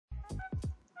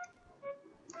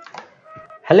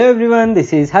Hello everyone,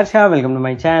 this is Harsha. Welcome to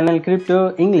my channel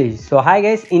Crypto English. So hi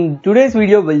guys, in today's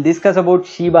video we'll discuss about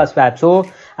Shibaswap. So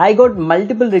I got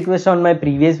multiple requests on my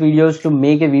previous videos to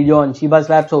make a video on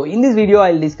Shibaswap. So in this video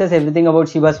I'll discuss everything about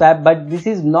Shibaswap, but this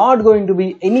is not going to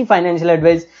be any financial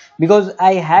advice because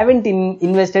I haven't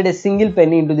invested a single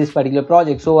penny into this particular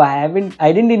project. So I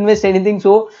didn't invest anything,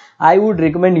 so I would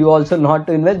recommend you also not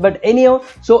to invest. But anyhow,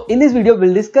 so in this video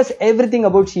we'll discuss everything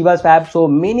about Shibaswap. So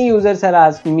many users are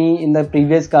asking me in the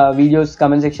previous videos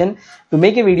comment section to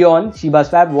make a video on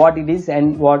Shibaswap, what it is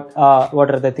and what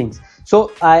are the things.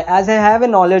 So as I have a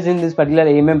knowledge in this particular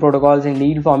AMM protocols and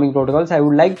yield farming protocols, I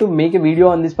would like to make a video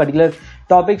on this particular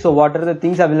topic. So what are the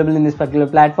things available in this particular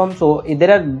platform? So there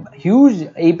are huge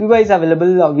APYs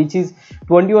available, which is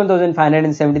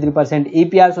 21,573%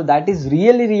 APR. So that is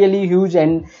really huge,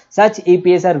 and such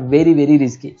APIs are very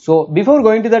risky. So before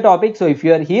going to the topic, so if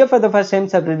you are here for the first time,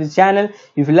 subscribe to this channel.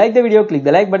 If you like the video, click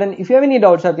the like button. If you have any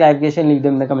doubts or clarification, leave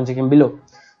them in the comment section below.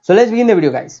 So let's begin the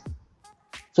video, guys.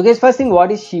 So guys, first thing,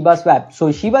 what is Shibaswap? So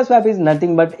Shibaswap is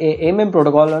nothing but a AMM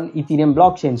protocol on Ethereum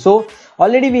blockchain. So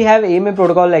already we have AMM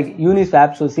protocol like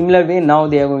Uniswap. So similar way, now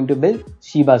they are going to build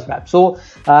Shibaswap. So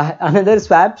another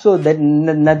swap, so that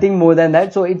nothing more than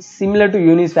that. So it's similar to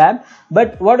Uniswap.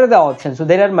 But what are the options? So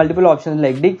there are multiple options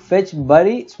like dig, fetch,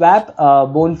 bury, swap,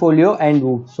 Bonefolio and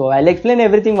Woo. So I'll explain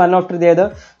everything one after the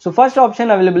other. So first option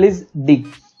available is dig.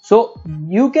 So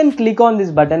you can click on this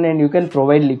button and you can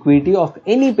provide liquidity of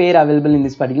any pair available in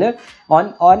this particular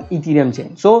on Ethereum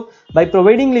chain. So by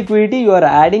providing liquidity, you are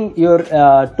adding your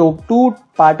two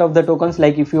part of the tokens.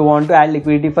 Like if you want to add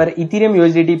liquidity for Ethereum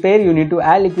USDT pair, you need to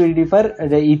add liquidity for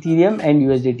the Ethereum and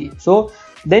USDT. So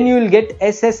then you will get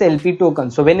SSLP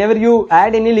tokens. So whenever you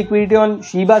add any liquidity on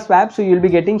Shibaswap, so you will be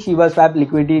getting Shibaswap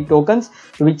liquidity tokens,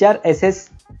 which are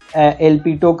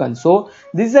SSLP tokens. So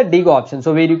this is a dig option,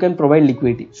 so where you can provide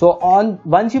liquidity. So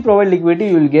once you provide liquidity,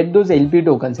 you will get those LP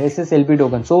tokens, SSLP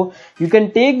tokens. So you can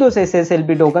take those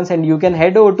SSLP tokens and you can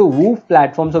head over to Woof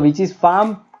platform, so which is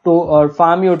farm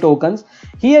your tokens.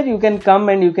 Here you can come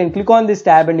and you can click on this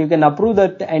tab and you can approve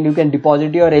that and you can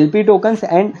deposit your LP tokens,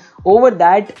 and over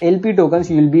that LP tokens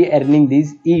you will be earning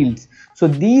these yields. So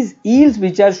these yields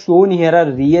which are shown here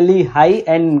are really high,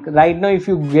 and right now if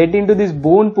you get into this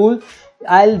bone pool,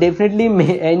 I'll definitely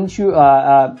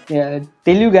tell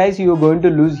you guys, you're going to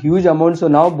lose huge amounts. So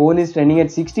now bone is trending at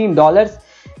 $16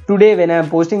 today when I'm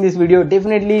posting this video.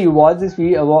 Definitely you watch this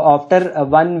video after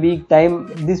 1 week time,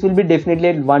 this will be definitely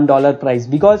at $1 price,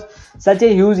 because such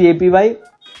a huge APY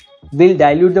will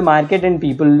dilute the market and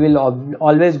people will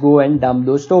always go and dump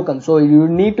those tokens. So you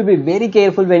need to be very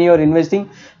careful when you are investing.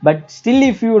 But still,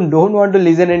 if you don't want to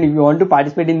listen and if you want to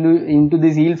participate into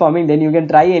this yield farming, then you can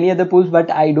try any other pools, but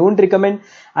I don't recommend.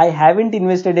 I haven't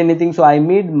invested anything, so I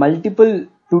made multiple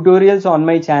tutorials on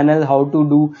my channel how to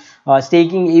do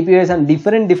staking APIs on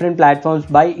different platforms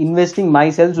by investing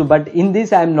myself. So but in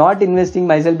this I am not investing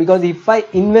myself, because if I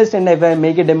invest and if I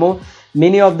make a demo,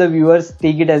 many of the viewers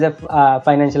take it as a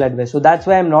financial advice. So that's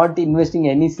why I'm not investing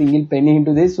any single penny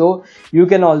into this. So you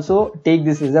can also take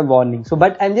this as a warning. So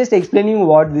but I'm just explaining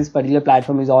what this particular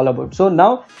platform is all about. So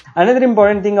now another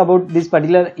important thing about this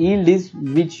particular yield is,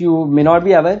 which you may not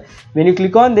be aware, when you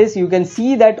click on this, you can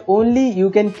see that only you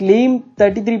can claim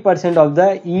 33% of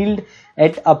the yield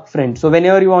at upfront. So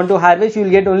whenever you want to harvest, you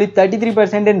will get only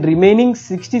 33%, and remaining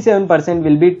 67%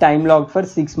 will be time locked for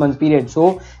 6 months period.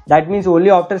 So that means only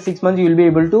after 6 months you will be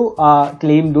able to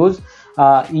claim those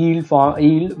yield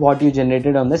what you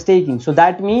generated on the staking. So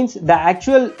that means the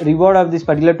actual reward of this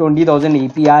particular 20,000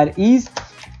 APR is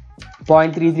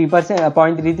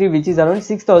 0.33%, which is around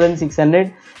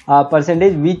 6,600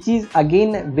 percentage, which is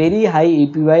again very high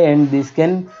APY, and this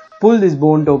can pull this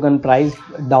bone token price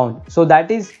down. So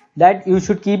that you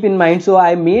should keep in mind. So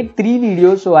I made 3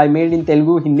 videos. So I made in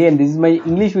Telugu, Hindi, and this is my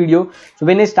English video. So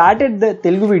when I started the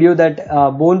Telugu video, that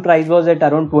bone price was at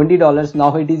around $20.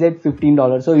 Now it is at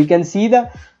 $15. So you can see the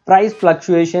price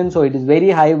fluctuation. So it is very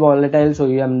high volatile. So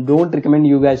don't recommend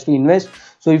you guys to invest.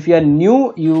 So if you are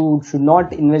new, you should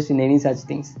not invest in any such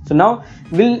things. So now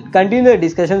we'll continue the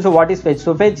discussion. So what is fetch?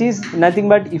 So fetch is nothing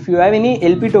but if you have any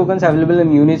LP tokens available in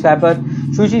Uniswap or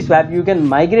Shibaswap, you can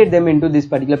migrate them into this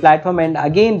particular platform. And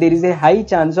again, there is a high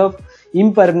chance of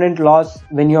impermanent loss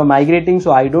when you are migrating.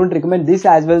 So I don't recommend this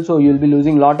as well. So you'll be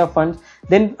losing a lot of funds.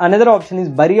 Then another option is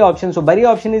bury option. So bury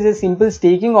option is a simple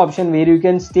staking option where you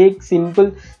can stake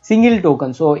single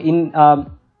token. So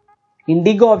in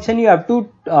dig option, you have to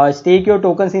stake your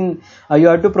tokens in, you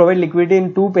have to provide liquidity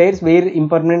in 2 pairs where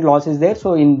impermanent loss is there.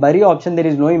 So in bury option, there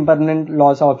is no impermanent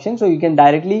loss option. So you can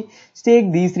directly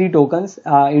stake these 3 tokens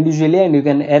individually and you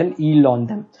can earn yield on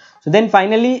them. So then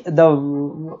finally the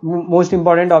most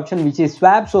important option, which is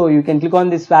swap. So you can click on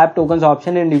this swap tokens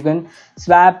option and you can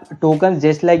swap tokens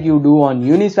just like you do on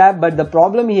Uniswap. But the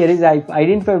problem here is I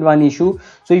identified one issue.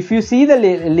 So if you see the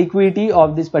liquidity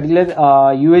of this particular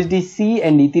USDC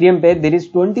and Ethereum pair, there is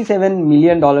 $27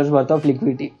 million worth of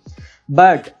liquidity.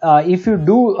 But if you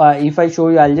do, if I show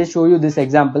you, I'll just show you this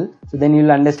example, so then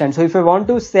you'll understand. So if I want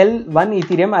to sell one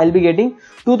Ethereum, I'll be getting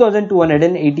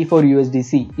 2284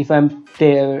 USDC if I'm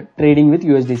trading with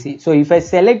USDC. So if I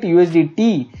select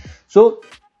USDT, so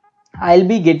I'll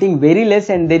be getting very less,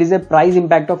 and there is a price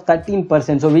impact of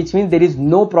 13%. So which means there is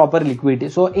no proper liquidity.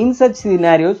 So in such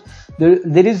scenarios,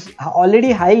 there is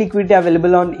already high liquidity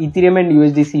available on Ethereum and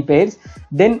USDC pairs.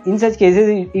 Then in such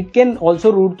cases, it can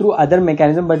also route through other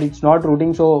mechanism, but it's not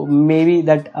routing. So maybe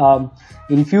that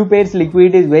in few pairs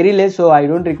liquidity is very less. So I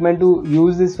don't recommend to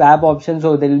use this swap option.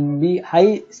 So there will be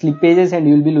high slippages and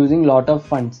you will be losing lot of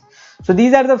funds. So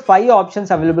these are the 5 options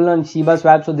available on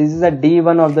Shibaswap. So this is a day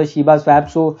 1 of the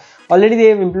Shibaswap. So already they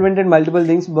have implemented multiple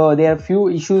things, but there are few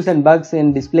issues and bugs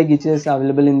and display glitches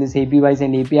available in this APYs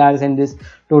and APRs and this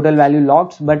total value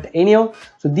locks. But anyhow,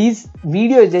 so this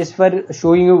video is just for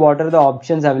showing you what are the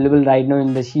options available right now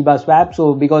in the Shibaswap.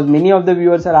 So because many of the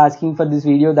viewers are asking for this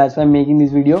video, that's why I'm making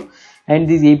this video. And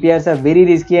these APRs are very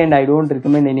risky, and I don't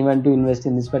recommend anyone to invest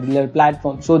in this particular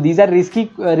platform. So these are risky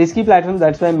platforms.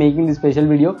 That's why I'm making this special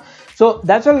video. So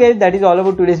that's all guys, that is all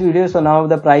about today's video. So now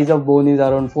the price of Bone is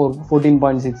around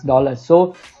 $14.6.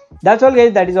 So that's all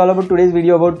guys, that is all about today's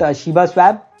video about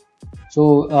Shibaswap.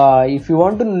 So if you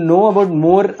want to know about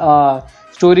more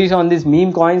stories on these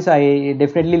meme coins, I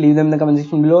definitely leave them in the comment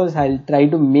section below. So I'll try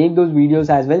to make those videos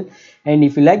as well. And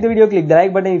if you like the video, click the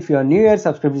like button. If you are new here,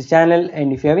 subscribe to this channel.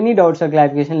 And if you have any doubts or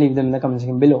clarification, leave them in the comment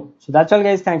section below. So that's all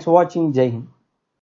guys, thanks for watching. Jai Hind.